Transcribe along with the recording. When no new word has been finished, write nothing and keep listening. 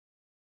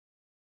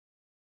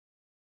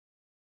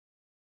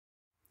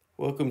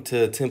Welcome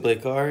to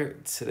Template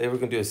Art. Today we're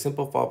going to do a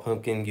simple fall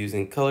pumpkin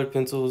using colored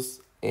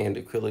pencils and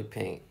acrylic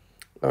paint.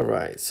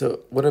 Alright,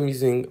 so what I'm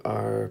using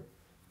are,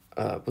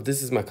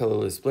 this is my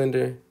colorless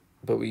blender,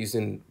 but we're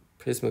using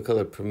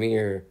Prismacolor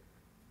Premier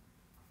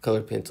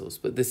colored pencils.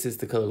 But this is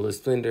the colorless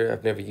blender.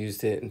 I've never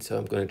used it, and so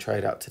I'm going to try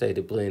it out today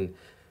to blend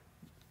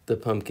the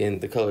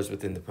colors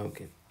within the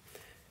pumpkin.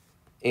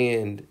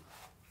 And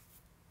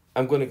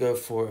I'm going to go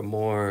for a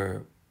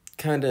more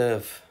kind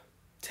of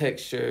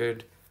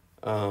textured,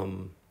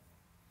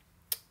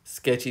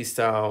 sketchy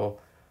style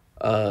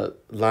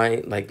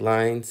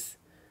lines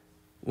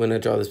when I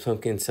draw this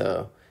pumpkin.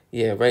 So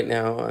yeah, right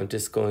now I'm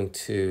just going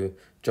to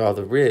draw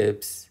the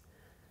ribs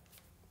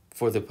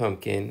for the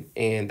pumpkin,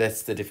 and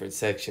that's the different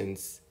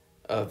sections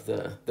of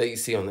the that you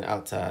see on the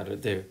outside, or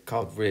they're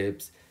called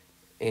ribs.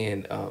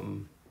 And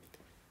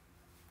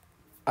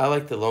I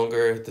like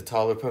the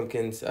taller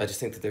pumpkins. I just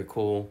think that they're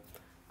cool.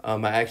 I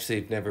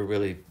actually never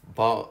really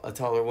bought a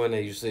taller one. I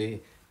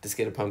usually just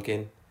get a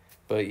pumpkin.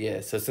 But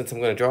yeah, so since I'm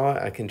gonna draw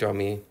it, I can draw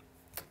me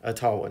a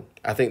tall one.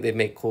 I think they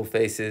make cool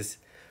faces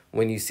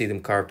when you see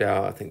them carved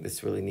out. I think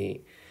that's really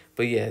neat.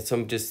 But yeah, so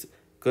I'm just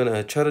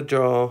gonna try to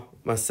draw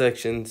my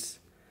sections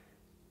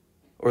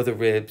or the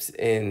ribs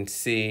and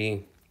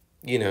see,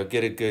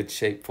 get a good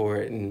shape for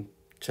it and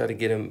try to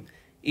get them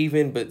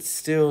even, but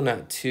still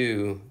not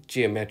too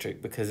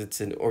geometric because it's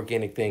an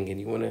organic thing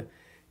and you want to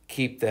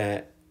keep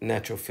that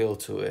natural feel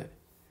to it.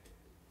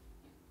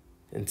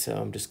 And so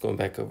I'm just going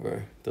back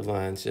over the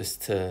lines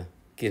just to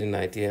get an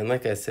idea. And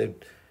like I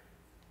said,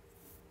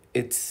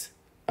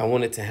 I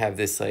want it to have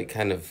this like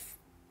kind of,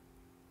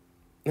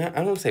 I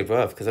don't want to say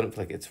rough because I don't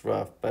feel like it's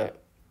rough,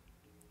 but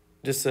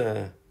just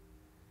a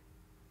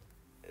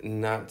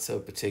not so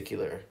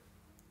particular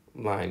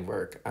line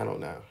work. I don't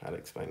know how to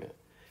explain it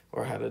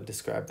or how to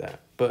describe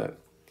that. But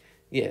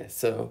yeah,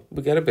 so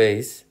we got a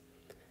base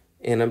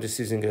and I'm just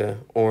using a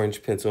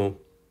orange pencil,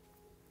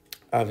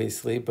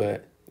 obviously,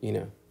 but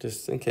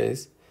just in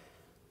case.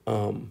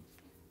 Um,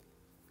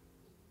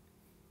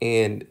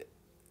 and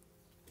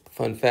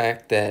fun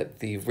fact that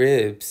the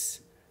ribs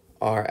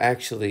are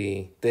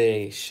actually,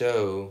 they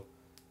show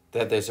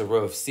that there's a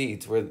row of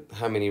seeds, where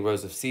how many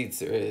rows of seeds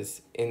there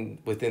is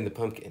within the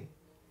pumpkin.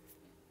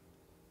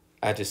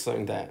 I just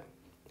learned that.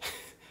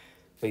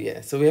 But yeah,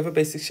 so we have a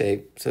basic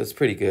shape, so it's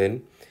pretty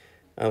good.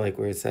 I like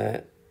where it's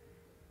at.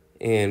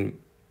 And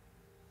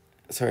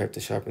sorry, I have to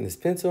sharpen this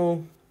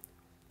pencil.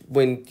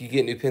 When you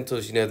get new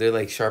pencils, they're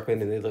like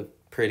sharpened and they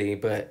look pretty,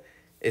 but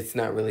it's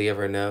not really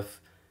ever enough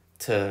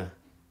to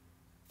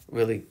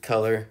really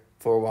color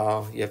for a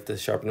while. You have to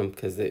sharpen them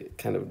because it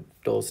kind of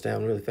dulls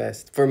down really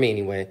fast. For me,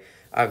 anyway.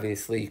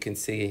 Obviously, you can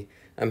see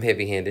I'm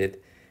heavy-handed,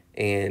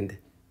 and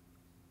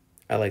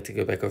I like to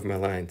go back over my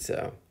lines,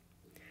 so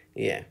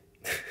yeah.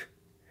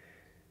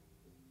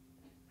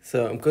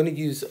 So I'm going to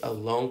use a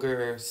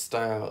longer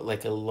style,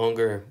 like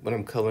when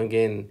I'm coloring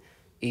in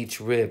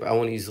each rib, I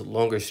want to use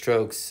longer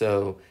strokes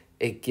so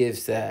it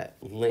gives that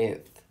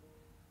length.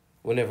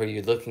 Whenever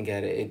you're looking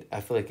at it,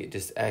 I feel like it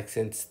just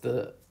accents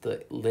the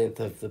length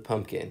of the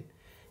pumpkin.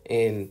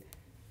 And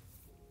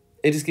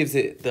it just gives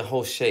it the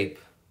whole shape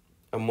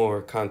a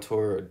more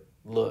contoured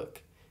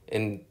look,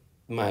 in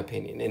my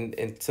opinion.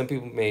 And some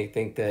people may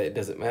think that it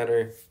doesn't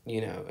matter,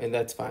 and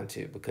that's fine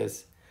too,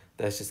 because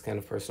that's just kind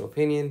of personal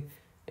opinion.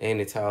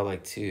 And it's how I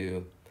like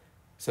to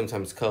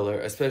sometimes color,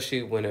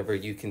 especially whenever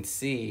you can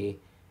see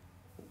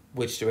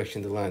which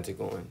direction the lines are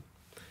going.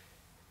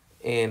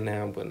 And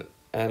now I'm going to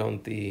add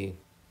on the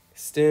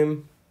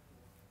stem,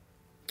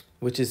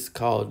 which is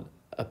called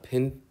a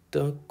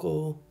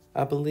pentacle,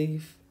 I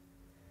believe.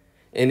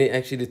 And it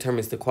actually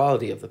determines the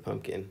quality of the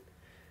pumpkin.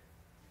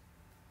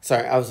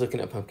 Sorry, I was looking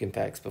at pumpkin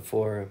facts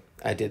before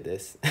I did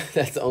this.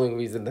 That's the only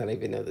reason that I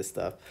even know this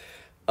stuff.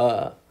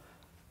 Uh,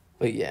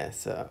 but yeah,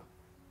 so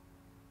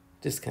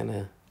just kind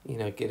of,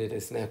 get it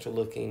as natural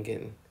looking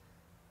and,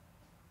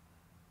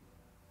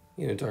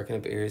 darken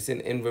up areas.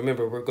 And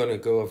remember, we're going to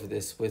go over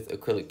this with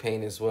acrylic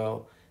paint as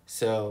well.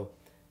 So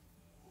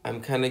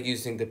I'm kind of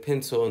using the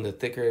pencil and the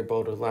thicker,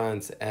 bolder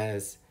lines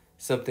as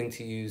something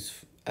to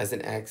use as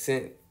an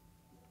accent,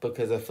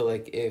 because I feel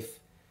like if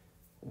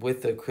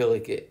with the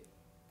acrylic it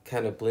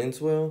kind of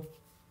blends well,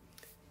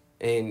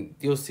 and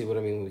you'll see what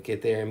I mean when we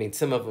get there. I mean,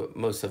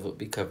 most of it will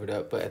be covered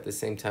up, but at the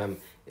same time,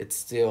 it's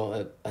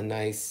still a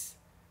nice,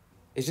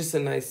 it's just a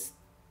nice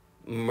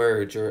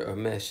merge or a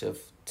mesh of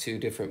two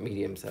different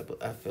mediums,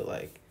 I feel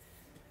like.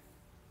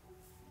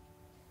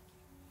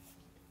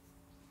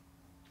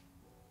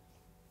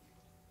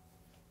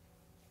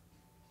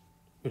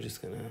 We're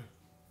just gonna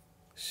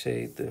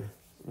shade the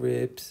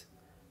ribs.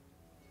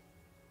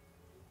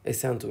 It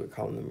sounds weird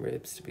calling them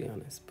ribs, to be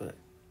honest, but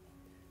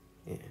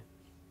yeah.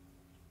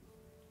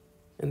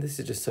 And this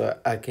is just so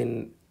I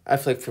feel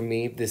like for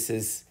me, this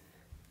is,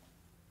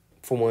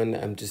 for one,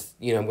 I'm just,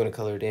 I'm going to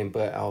color it in,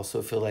 but I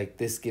also feel like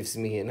this gives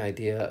me an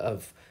idea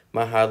of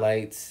my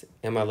highlights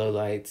and my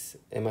lowlights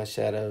and my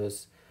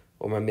shadows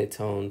or my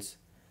midtones.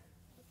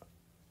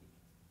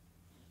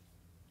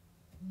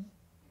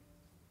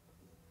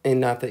 And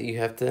not that you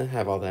have to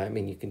have all that. I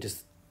mean, you can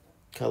just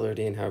color it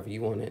in however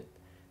you want it.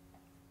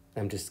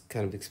 I'm just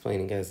kind of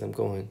explaining as I'm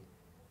going.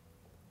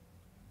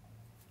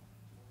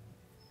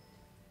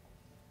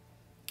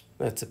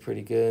 That's a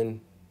pretty good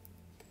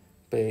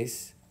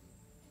base.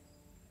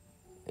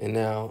 And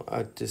now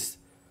I just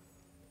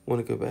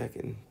want to go back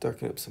and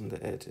darken up some of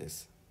the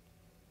edges.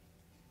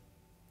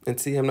 And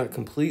see, I'm not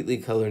completely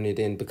coloring it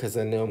in because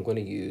I know I'm going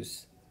to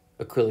use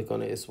acrylic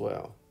on it as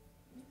well.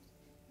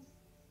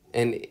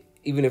 And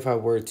even if I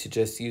were to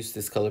just use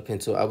this color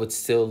pencil, I would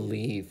still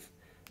leave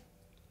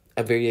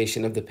a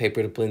variation of the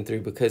paper to blend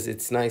through because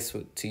it's nice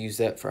to use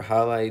that for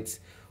highlights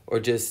or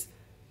just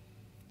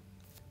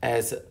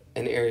as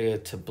an area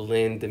to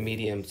blend the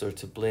mediums or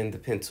to blend the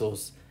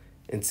pencils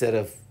instead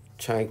of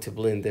trying to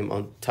blend them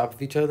on top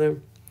of each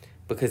other,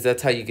 because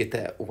that's how you get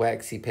that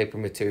waxy paper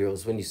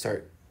materials when you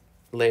start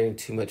layering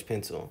too much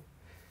pencil.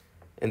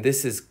 And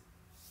this is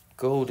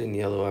golden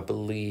yellow, I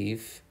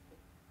believe.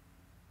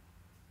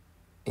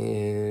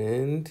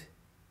 And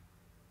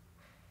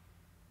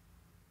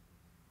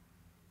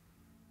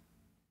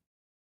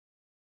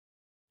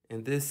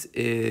this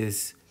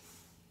is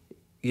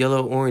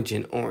yellow, orange,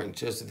 and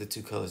orange. Those are the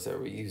two colors that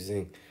we're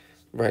using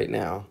right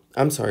now.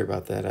 I'm sorry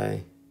about that.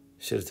 I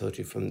should have told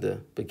you from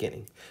the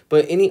beginning.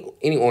 But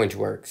any orange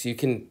works. You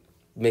can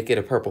make it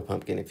a purple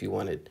pumpkin if you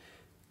wanted.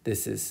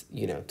 This is,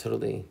 you know,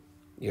 totally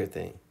your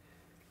thing.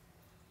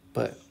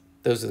 But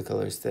those are the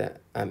colors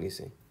that I'm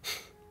using.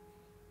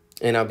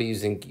 And I'll be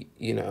using,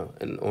 you know,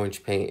 an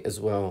orange paint as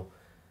well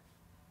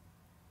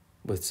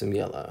with some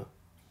yellow.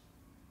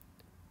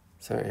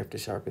 Sorry, I have to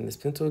sharpen this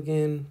pencil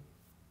again.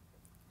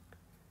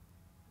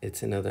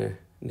 It's another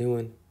new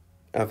one,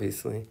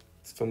 obviously.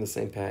 It's from the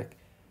same pack.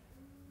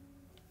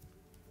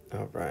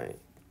 All right.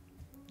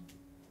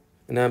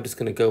 And now I'm just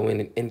going to go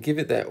in and give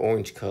it that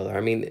orange color.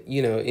 I mean,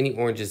 you know, any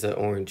orange is an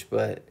orange,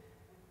 but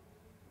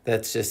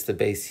that's just the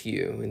base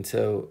hue. And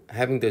so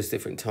having those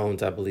different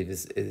tones, I believe,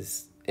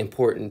 is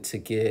important to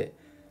get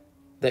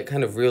that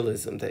kind of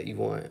realism that you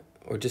want,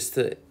 or just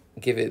to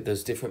give it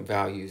those different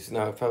values.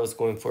 Now, if I was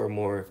going for a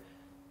more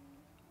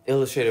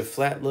illustrative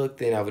flat look,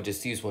 then I would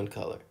just use one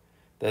color.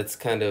 That's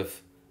kind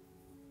of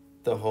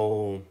the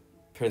whole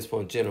principle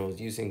in general.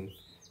 Using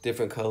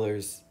different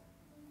colors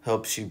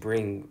helps you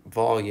bring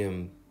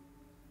volume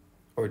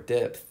or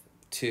depth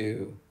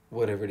to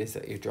whatever it is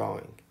that you're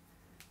drawing.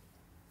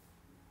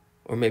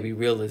 Or maybe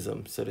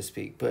realism, so to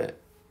speak, but,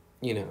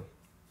 you know.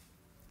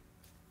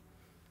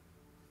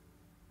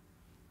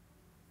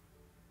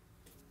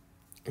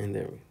 And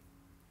there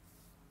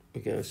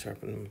we go,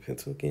 sharpen my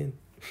pencil again.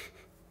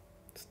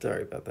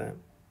 Sorry about that.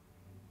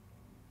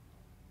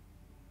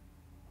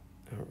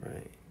 All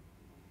right.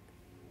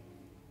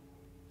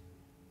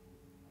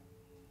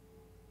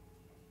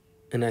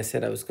 And I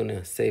said I was going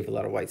to save a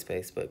lot of white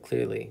space, but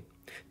clearly,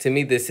 to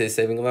me, this is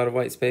saving a lot of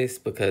white space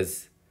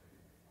because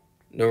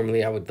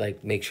normally I would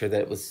like make sure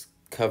that it was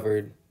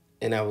covered,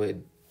 and I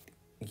would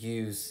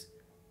use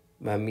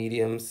my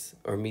mediums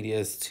or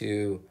medias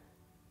to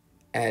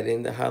add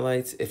in the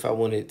highlights if I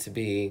want it to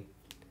be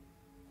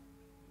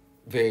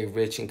very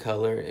rich in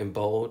color and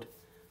bold.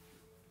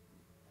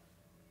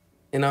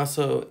 And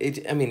also, it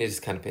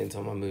just kind of depends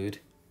on my mood,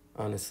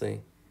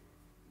 honestly.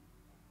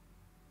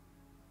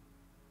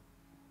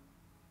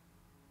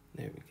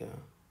 There we go.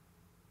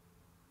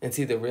 And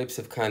see, the ribs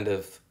have kind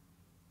of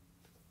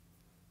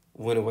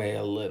went away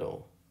a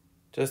little,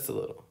 just a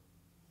little.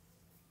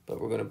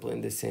 But we're going to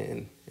blend this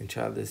in and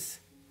try this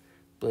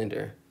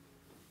blender.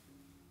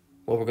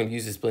 Well, we're going to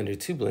use this blender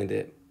to blend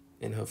it,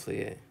 and hopefully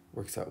it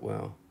works out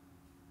well.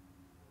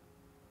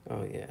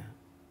 Oh, yeah.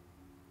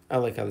 I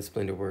like how this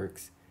blender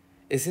works.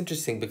 It's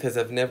interesting because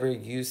I've never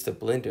used a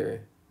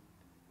blender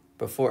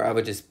before. I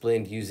would just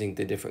blend using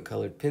the different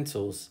colored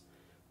pencils,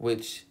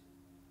 which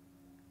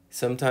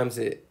sometimes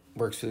it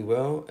works really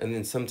well, and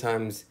then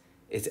sometimes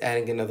it's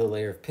adding another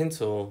layer of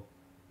pencil,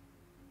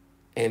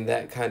 and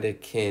that kind of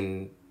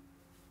can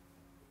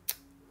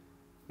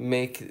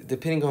make,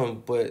 depending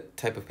on what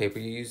type of paper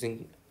you're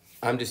using,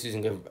 I'm just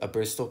using a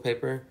Bristol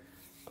paper,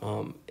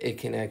 it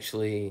can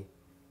actually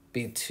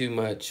be too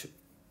much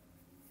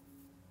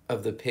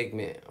of the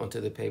pigment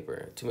onto the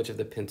paper, too much of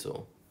the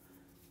pencil,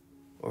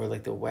 or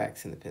like the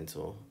wax in the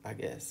pencil, I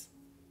guess.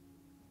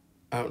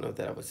 I don't know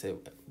that I would say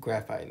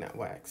graphite, not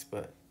wax,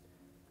 but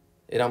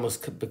it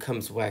almost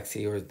becomes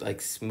waxy or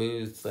like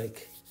smooth,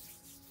 like,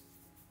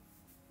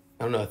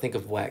 I don't know, I think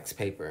of wax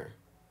paper.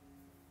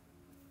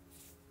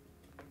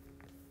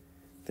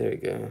 There we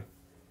go.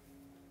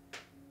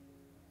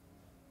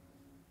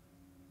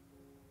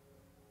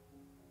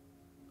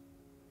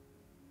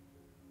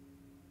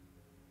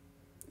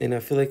 And I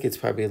feel like it's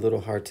probably a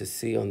little hard to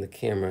see on the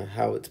camera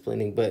how it's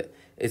blending, but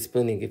it's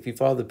blending. If you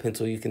follow the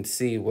pencil, you can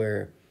see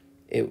where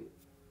it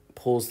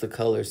pulls the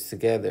colors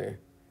together.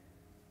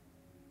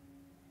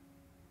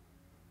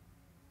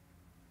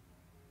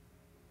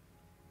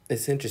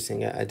 It's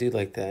interesting. I do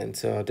like that, and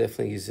so I'll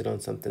definitely use it on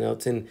something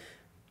else. And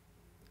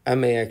I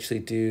may actually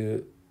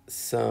do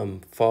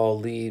some fall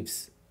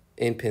leaves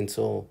in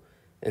pencil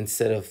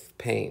instead of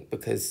paint,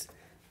 because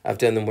I've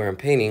done them where I'm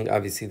painting.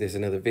 Obviously, there's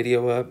another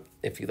video up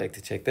if you'd like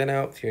to check that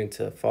out. If you're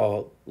into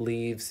fall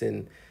leaves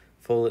and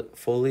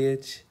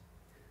foliage,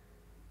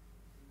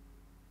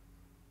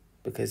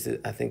 because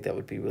I think that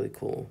would be really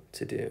cool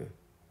to do,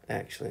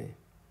 actually.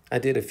 I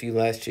did a few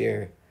last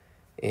year,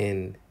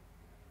 and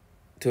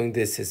doing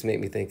this has made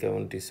me think I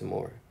want to do some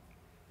more.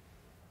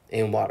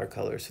 And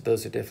watercolor. So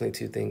those are definitely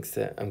two things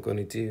that I'm going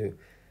to do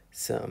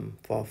some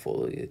fall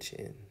foliage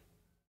in.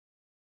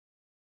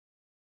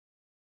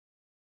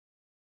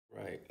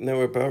 Right. Now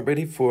we're about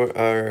ready for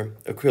our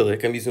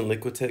acrylic. I'm using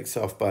Liquitex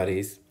soft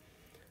bodies.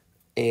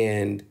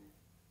 And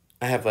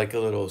I have like a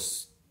little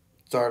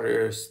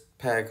starter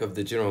pack of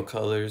the general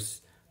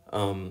colors.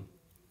 Um,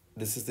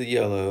 this is the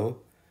yellow.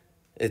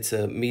 It's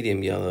a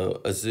medium yellow,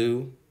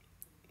 azu,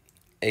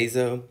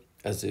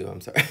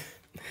 I'm sorry.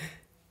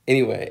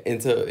 Anyway,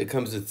 and so it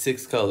comes with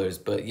 6 colors,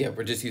 but yeah,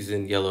 we're just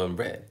using yellow and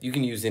red. You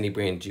can use any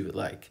brand you would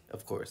like,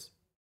 of course.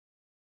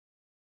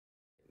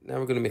 Now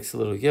we're gonna mix a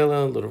little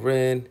yellow, a little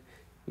red,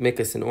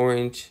 make us an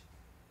orange.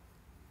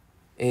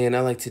 And I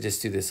like to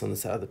just do this on the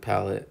side of the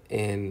palette,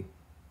 and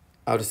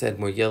I'll just add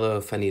more yellow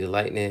if I need to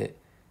lighten it.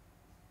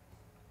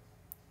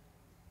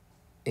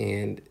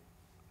 And,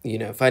 you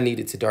know, if I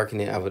needed to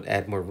darken it, I would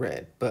add more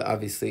red, but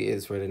obviously it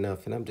is red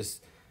enough, and I'm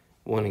just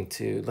wanting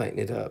to lighten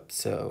it up,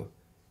 so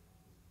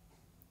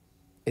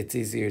it's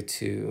easier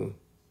to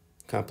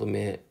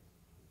complement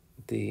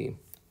the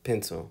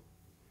pencil.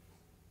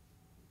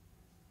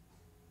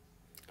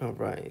 All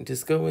right,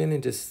 just go in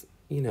and just,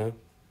 you know,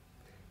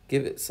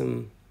 give it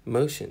some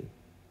motion.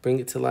 Bring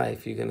it to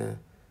life.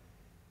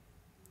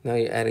 Now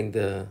you're adding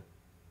the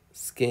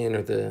skin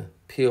or the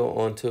peel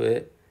onto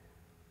it.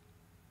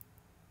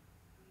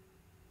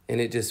 And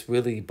it just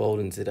really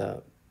boldens it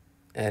up,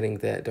 adding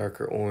that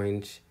darker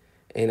orange.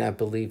 And I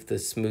believe the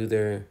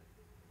smoother,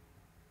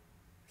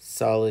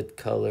 solid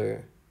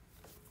color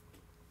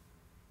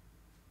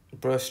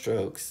brush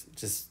strokes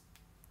just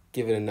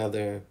give it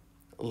another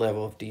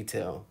level of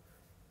detail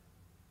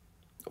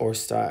or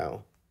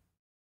style.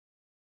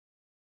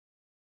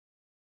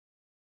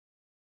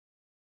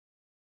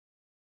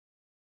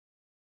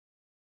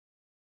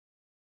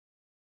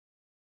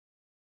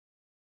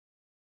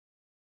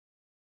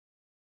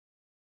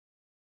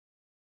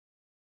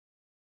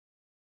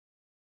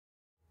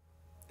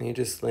 And you're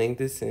just laying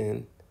this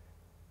in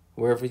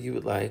wherever you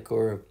would like,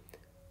 or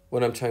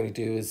what I'm trying to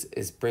do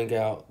is bring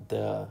out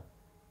the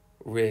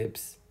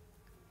ribs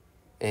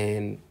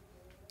and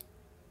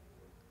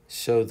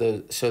show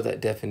that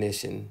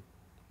definition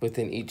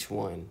within each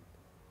one.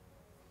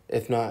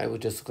 If not, it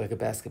would just look like a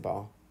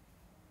basketball.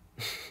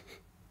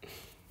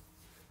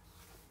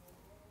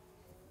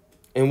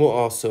 And we'll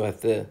also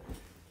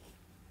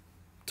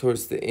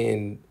towards the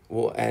end,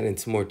 we'll add in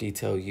some more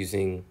detail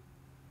using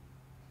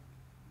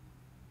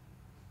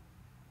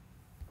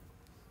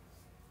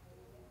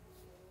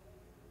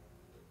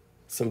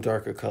some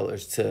darker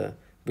colors to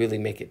really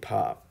make it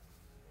pop.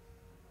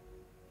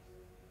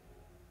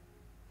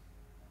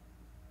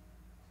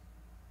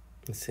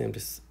 And see, I'm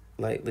just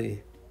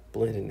lightly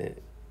blending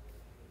it.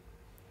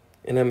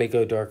 And I may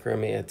go darker, I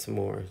may add some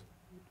more.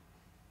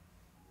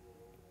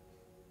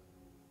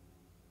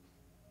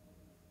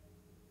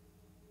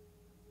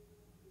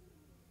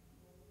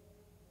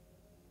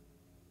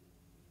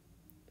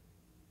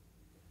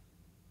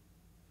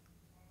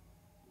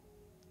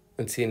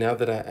 And see, now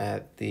that I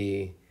add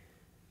the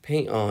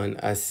paint on,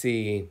 I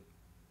see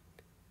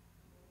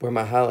where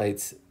my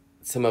highlights,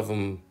 some of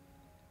them,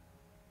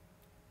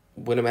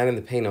 when I'm adding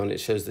the paint on, it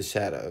shows the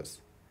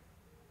shadows.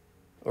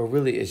 Or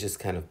really, it's just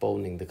kind of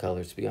boldening the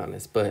color, to be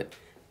honest.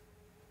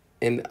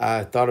 And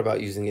I thought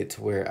about using it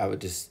to where I would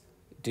just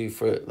do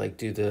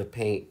the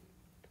paint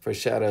for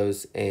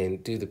shadows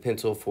and do the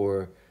pencil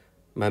for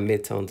my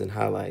midtones and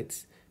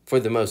highlights for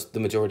the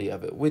majority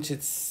of it, which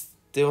it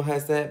still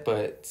has that,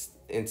 but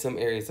in some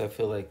areas I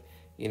feel like,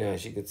 you know,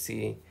 as you can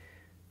see,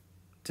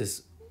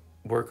 just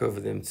work over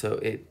them so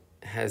it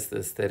has the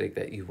aesthetic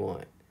that you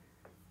want.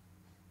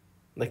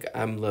 Like,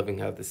 I'm loving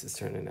how this is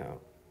turning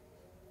out.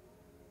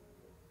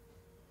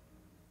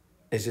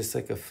 It's just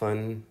like a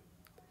fun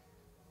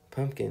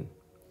pumpkin.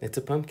 It's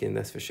a pumpkin,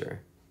 that's for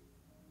sure.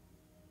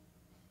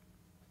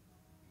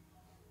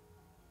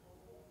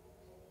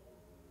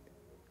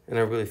 And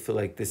I really feel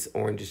like this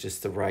orange is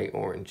just the right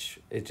orange.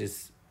 It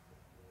just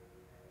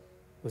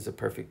was a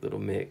perfect little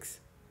mix.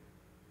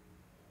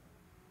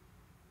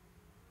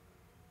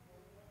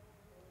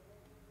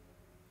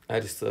 I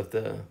just love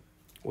the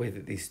way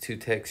that these two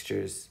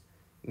textures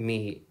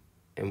meet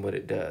and what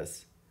it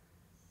does.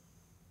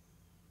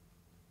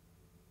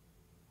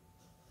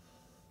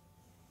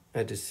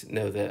 I just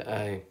know that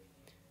I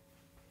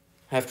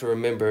have to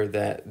remember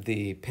that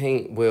the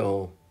paint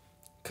will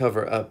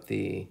cover up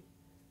the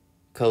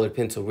colored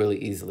pencil really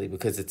easily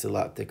because it's a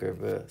lot thicker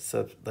of a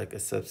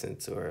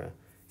substance or a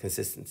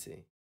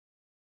consistency.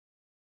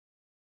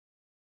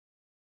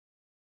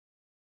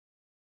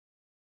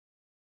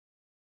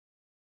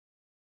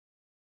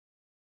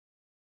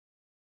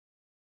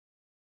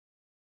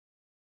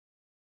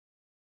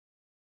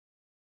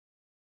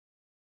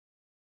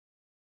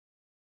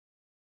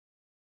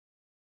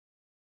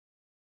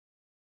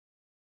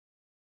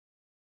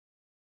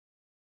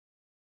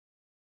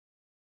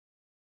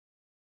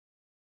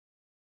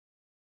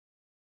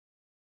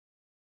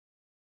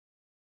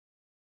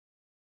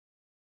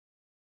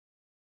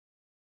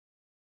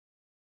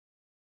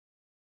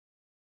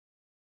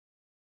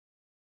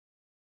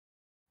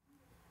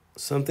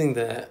 Something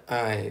that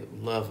I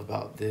love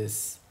about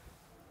this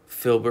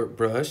filbert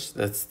brush,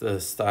 that's the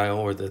style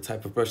or the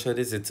type of brush that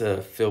is, it's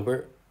a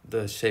filbert,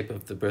 the shape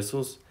of the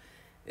bristles,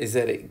 is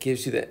that it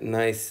gives you that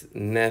nice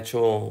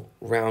natural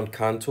round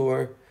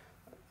contour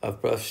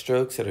of brush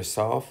strokes that are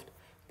soft,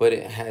 but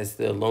it has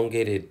the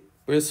elongated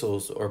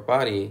bristles or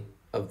body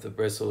of the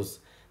bristles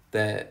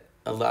that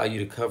allow you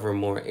to cover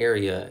more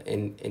area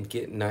and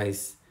get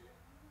nice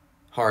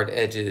hard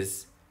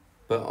edges,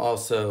 but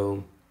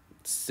also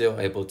still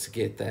able to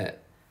get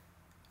that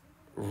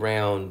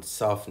round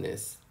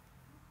softness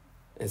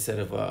instead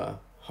of a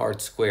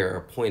hard square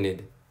or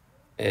pointed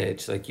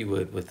edge like you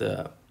would with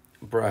a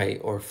bright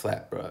or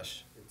flat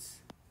brush.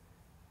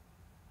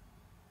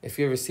 If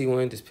you ever see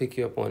one, just pick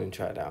you up one and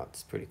try it out.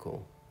 It's pretty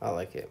cool. I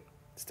like it.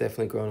 It's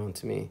definitely grown on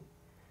to me.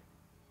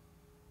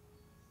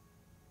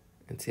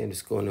 And see, I'm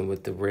just going in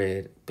with the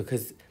red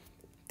because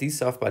these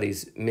soft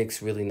bodies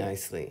mix really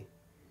nicely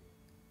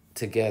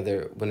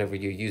together whenever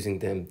you're using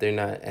them. They're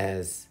not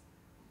as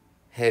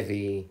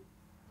heavy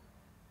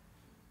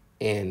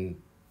and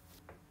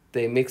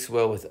they mix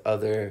well with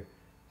other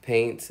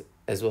paints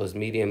as well as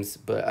mediums,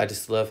 but I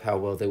just love how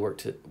well they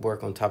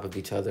work on top of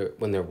each other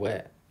when they're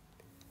wet.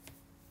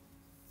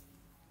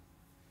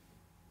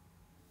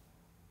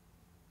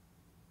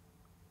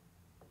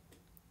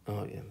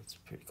 Oh yeah, that's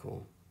pretty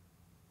cool.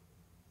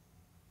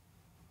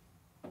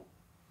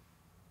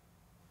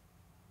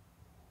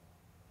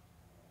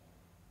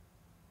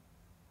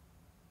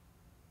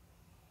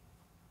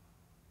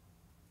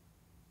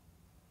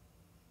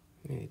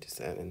 Maybe just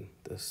add in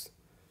those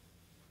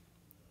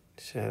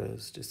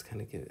shadows, just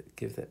kind of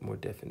give that more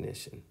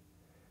definition.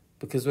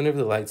 Because whenever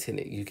the light's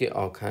hitting it, you get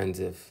all kinds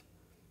of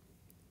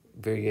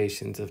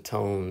variations of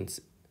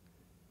tones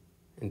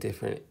and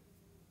different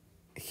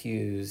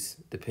hues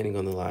depending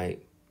on the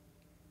light.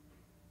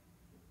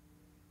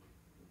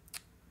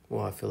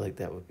 Well, I feel like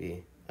that would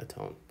be a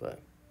tone, but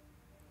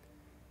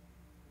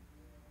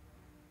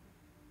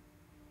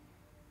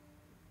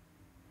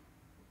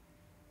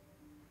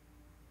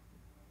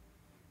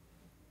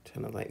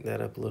trying to lighten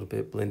that up a little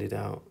bit, blend it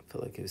out. I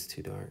feel like it was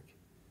too dark.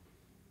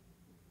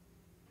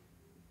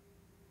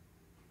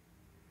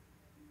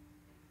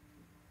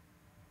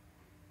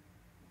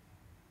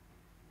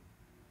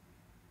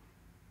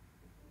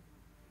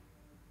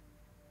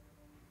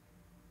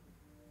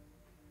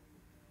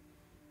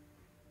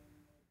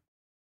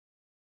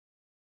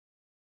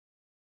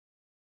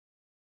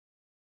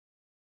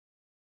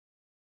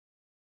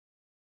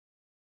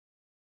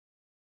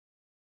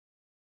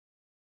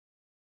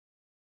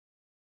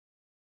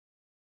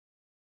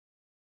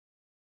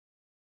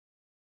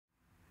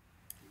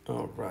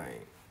 All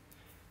right.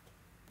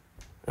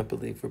 I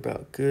believe we're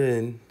about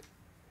good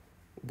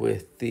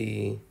with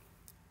the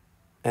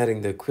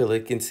adding the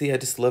acrylic. And see, I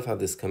just love how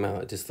this come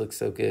out. It just looks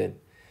so good.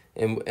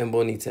 And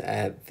we'll need to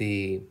add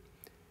the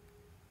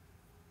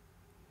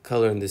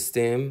color in the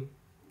stem.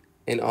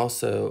 And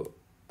also,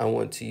 I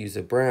want to use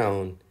a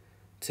brown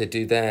to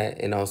do that,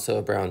 and also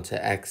a brown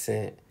to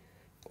accent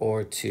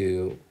or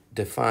to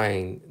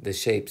define the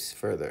shapes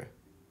further.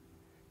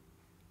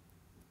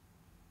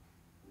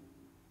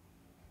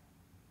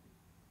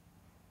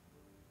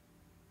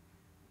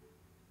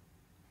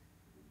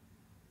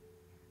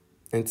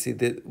 And see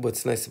that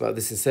what's nice about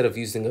this, instead of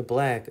using a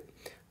black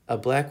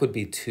would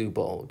be too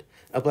bold.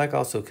 A black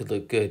also could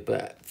look good,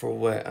 but for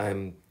what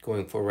I'm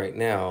going for right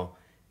now,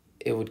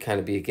 it would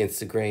kind of be against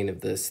the grain of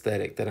the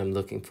aesthetic that I'm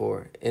looking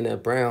for. And a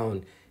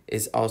brown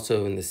is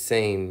also in the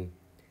same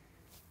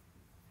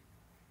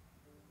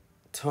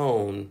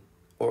tone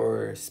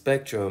or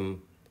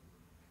spectrum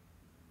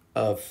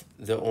of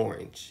the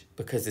orange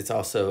because it's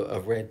also a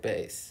red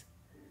base.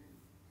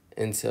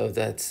 And so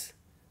that's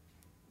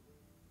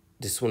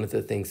just one of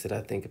the things that I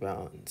think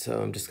about.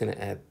 So I'm just going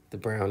to add the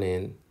brown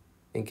in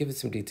and give it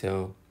some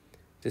detail.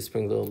 Just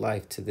bring a little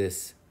life to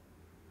this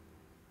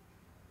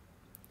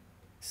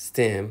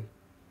stem,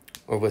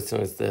 or what's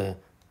known as the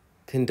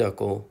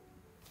pinnacle.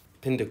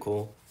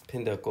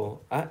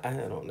 I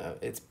don't know.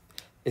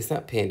 It's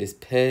not pinned, it's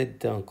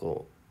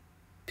peduncle.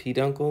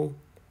 Peduncle?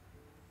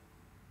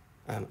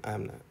 I'm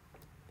not.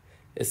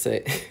 It's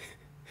a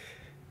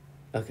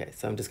okay,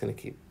 so I'm just gonna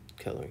keep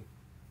coloring.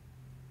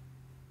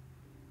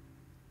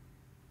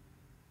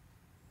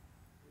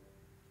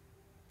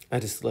 I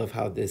just love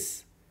how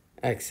this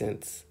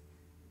accents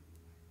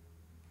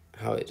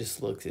how it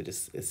just looks.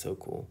 It's so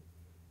cool.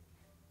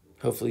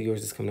 Hopefully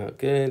yours is coming out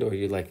good, or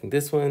you're liking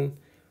this one,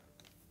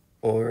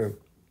 or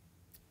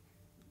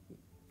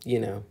you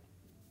know,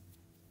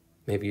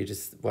 maybe you're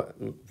just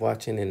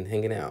watching and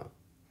hanging out.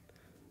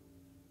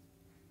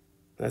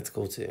 That's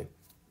cool too.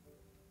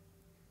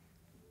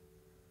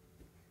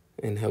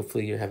 And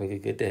hopefully you're having a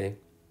good day.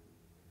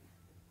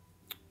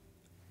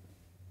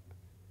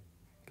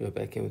 Go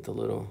back in with a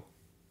little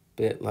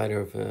bit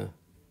lighter of a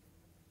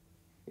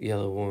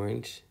yellow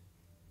orange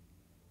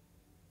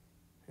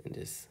and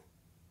just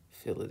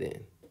fill it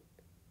in.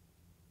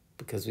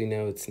 Because we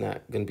know it's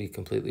not going to be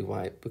completely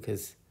white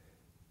because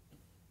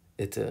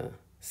it's a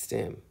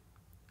stem,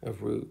 a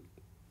root.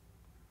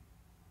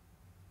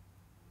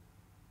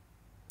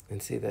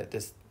 And see, that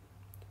just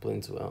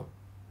blends well.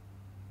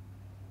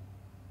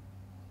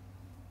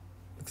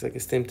 Looks like a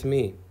stem to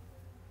me.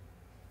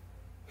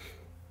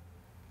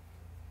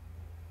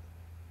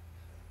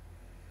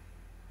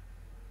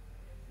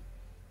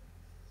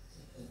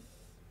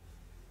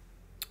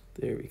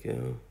 There we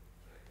go.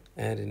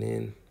 Add it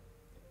in.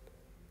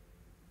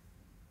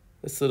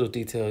 This little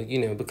detail, you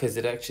know, because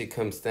it actually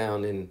comes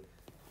down and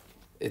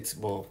it's,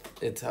 well,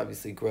 it's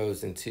obviously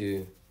grows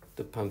into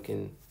the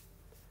pumpkin,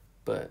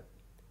 but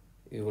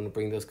you want to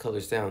bring those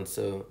colors down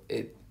so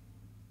it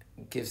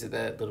gives it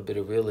that little bit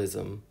of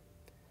realism.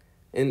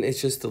 And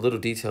it's just the little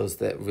details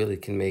that really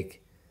can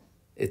make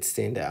it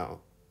stand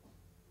out.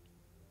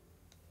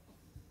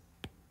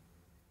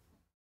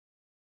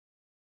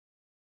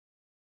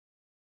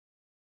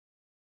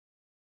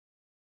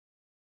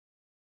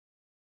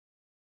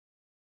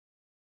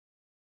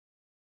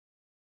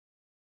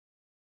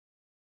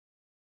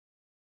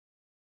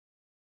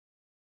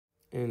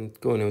 And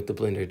going in with the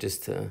blender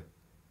just to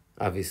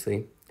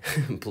obviously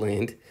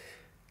blend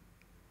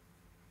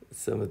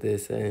some of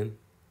this in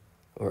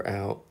or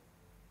out.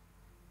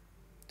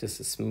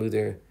 Just a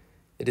smoother,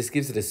 it just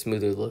gives it a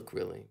smoother look,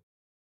 really.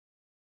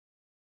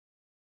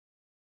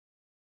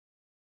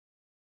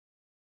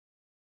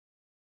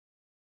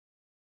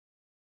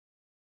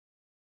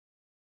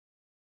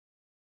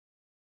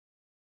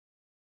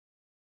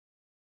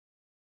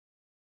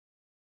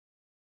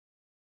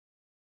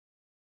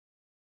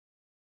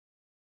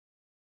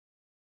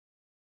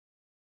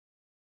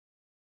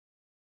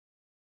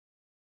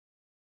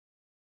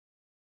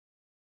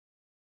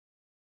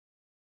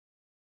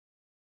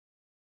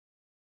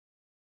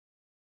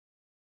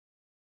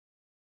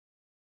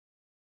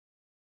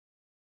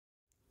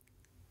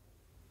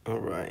 All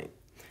right.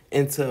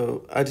 And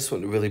so I just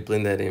want to really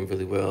blend that in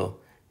really well.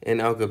 And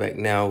I'll go back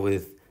now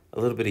with a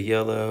little bit of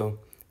yellow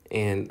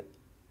and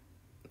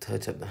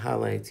touch up the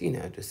highlights, you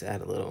know, just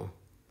add a little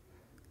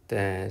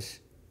dash,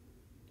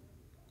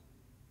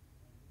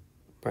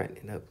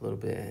 brighten it up a little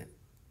bit.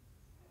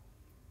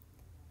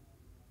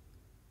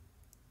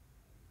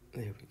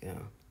 There we go.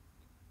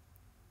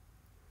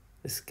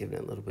 Just giving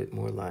it a little bit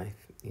more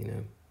life, you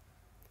know,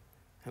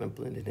 kind of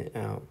blending it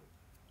out.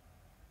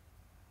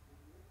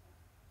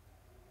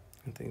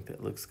 I think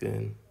that looks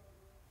good.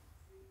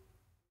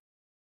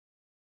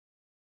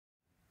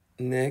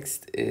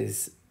 Next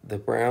is the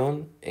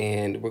brown,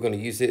 and we're going to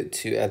use it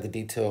to add the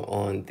detail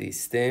on the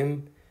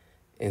stem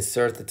and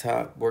start at the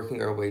top,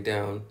 working our way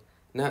down.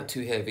 Not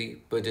too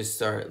heavy, but just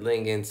start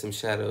laying in some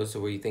shadows or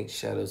where you think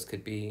shadows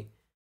could be.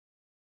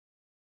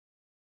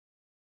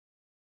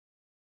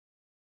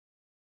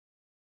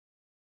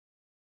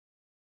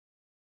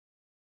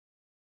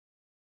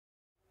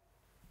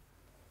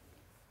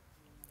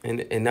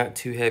 And not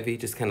too heavy,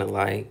 just kind of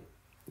light,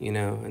 you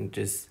know, and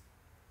just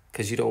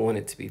because you don't want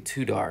it to be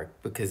too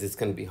dark because it's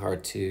going to be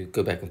hard to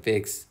go back and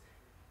fix,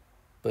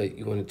 but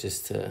you want it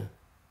just to,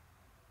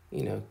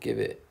 you know, give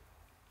it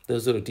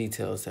those little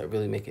details that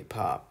really make it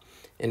pop.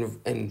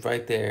 And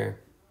right there,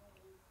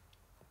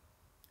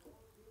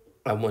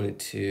 I wanted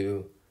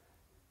to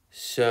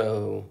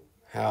show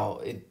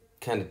how it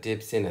kind of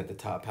dips in at the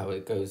top, how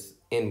it goes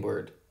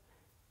inward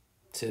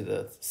to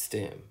the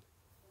stem.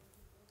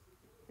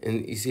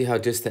 And you see how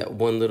just that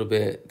one little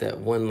bit, that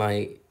one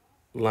light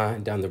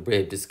line down the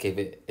rib just gave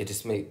it, it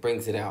just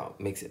brings it out,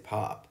 makes it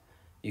pop.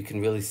 You can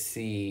really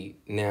see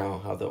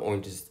now how the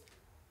oranges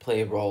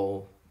play a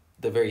role,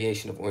 the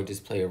variation of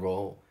oranges play a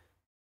role.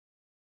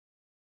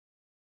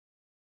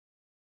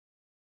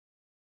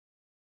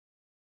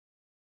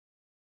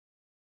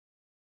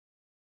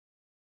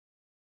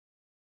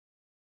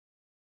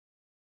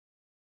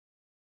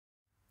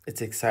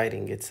 It's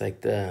exciting. It's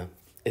like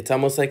it's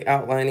almost like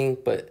outlining,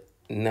 but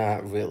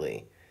not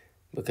really,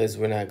 because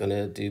we're not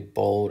gonna do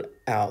bold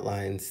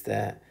outlines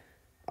that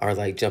are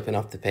like jumping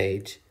off the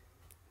page.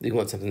 You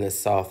want something that's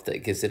soft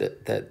that gives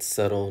it that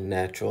subtle,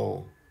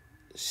 natural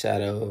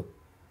shadow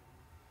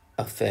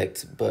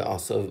effect, but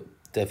also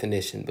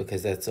definition,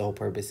 because that's the whole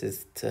purpose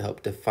is to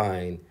help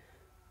define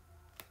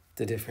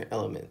the different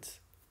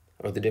elements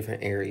or the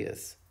different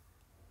areas.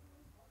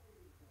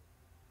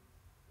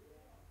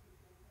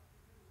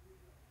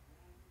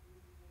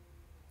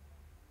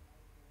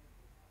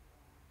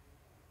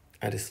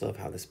 I just love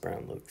how this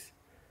brown looks.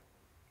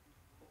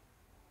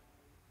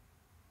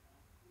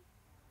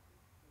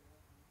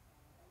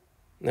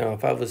 Now,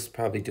 if I was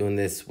probably doing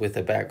this with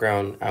a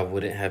background, I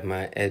wouldn't have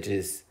my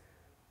edges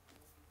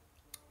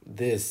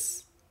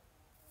this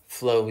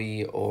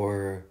flowy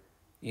or,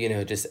 you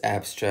know, just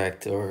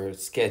abstract or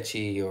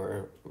sketchy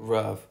or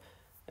rough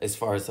as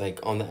far as like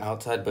on the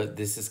outside, but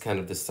this is kind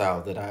of the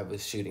style that I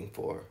was shooting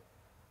for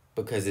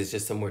because it's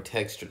just a more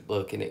textured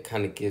look and it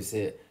kind of gives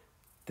it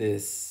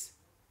this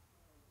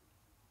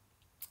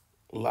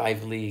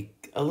lively,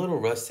 a little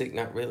rustic,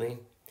 not really.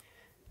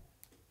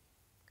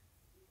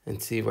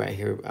 And see right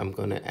here, I'm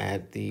going to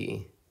add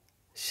the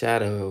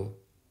shadow.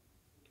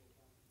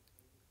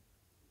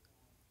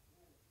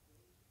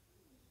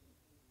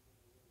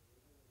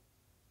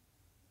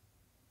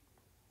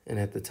 And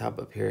at the top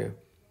up here,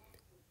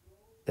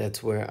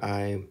 That's where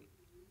I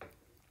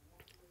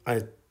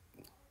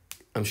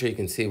I'm sure you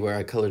can see where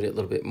I colored it a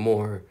little bit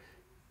more.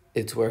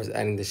 It's where I was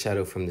adding the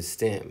shadow from the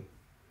stem,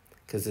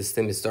 because the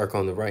stem is dark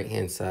on the right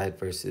hand side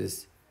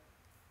versus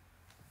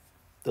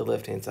the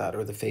left hand side,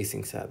 or the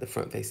facing side, the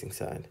front facing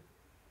side.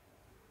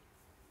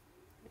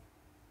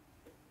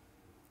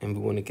 And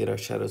we want to get our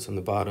shadows on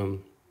the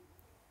bottom,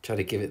 try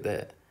to give it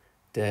that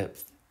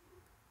depth.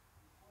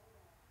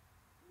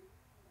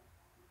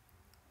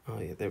 Oh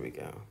yeah, there we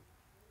go.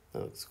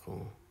 That looks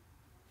cool.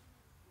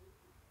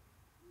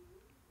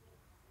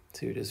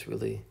 So just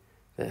really,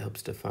 that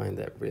helps define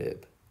that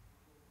rib.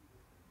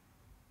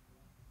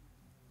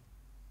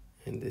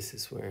 And this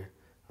is where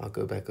I'll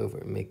go back over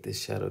and make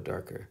this shadow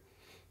darker.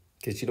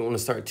 Because you don't want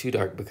to start too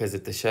dark, because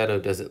if the shadow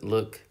doesn't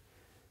look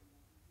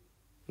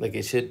like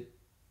it should,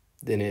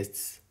 then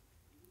it's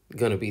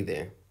gonna be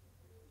there.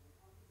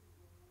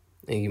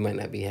 And you might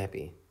not be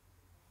happy.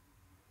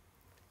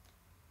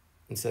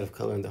 Instead of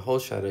coloring the whole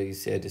shadow, you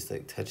see I just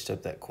like touched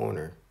up that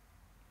corner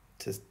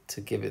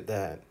to give it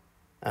that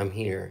I'm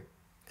here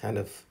kind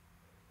of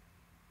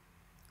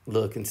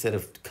look, instead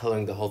of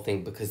coloring the whole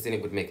thing, because then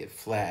it would make it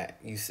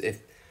flat.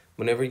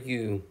 Whenever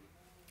you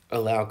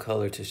allow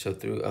color to show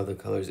through other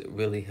colors, it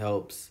really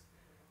helps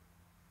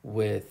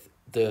with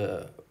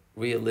the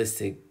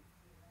realistic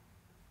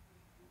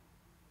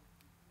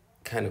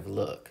kind of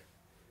look.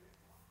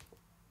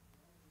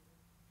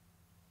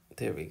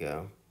 There we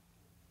go.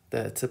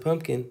 That's a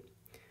pumpkin.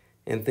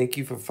 And thank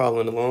you for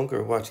following along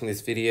or watching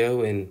this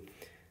video. And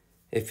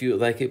if you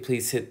would like it,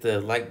 please hit the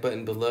like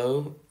button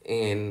below.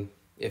 And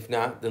if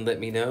not, then let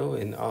me know.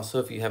 And also,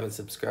 if you haven't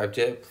subscribed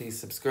yet, please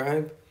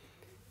subscribe.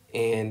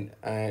 And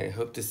I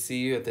hope to see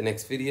you at the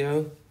next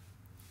video.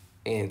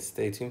 And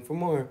stay tuned for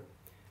more.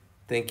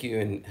 Thank you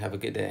and have a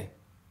good day.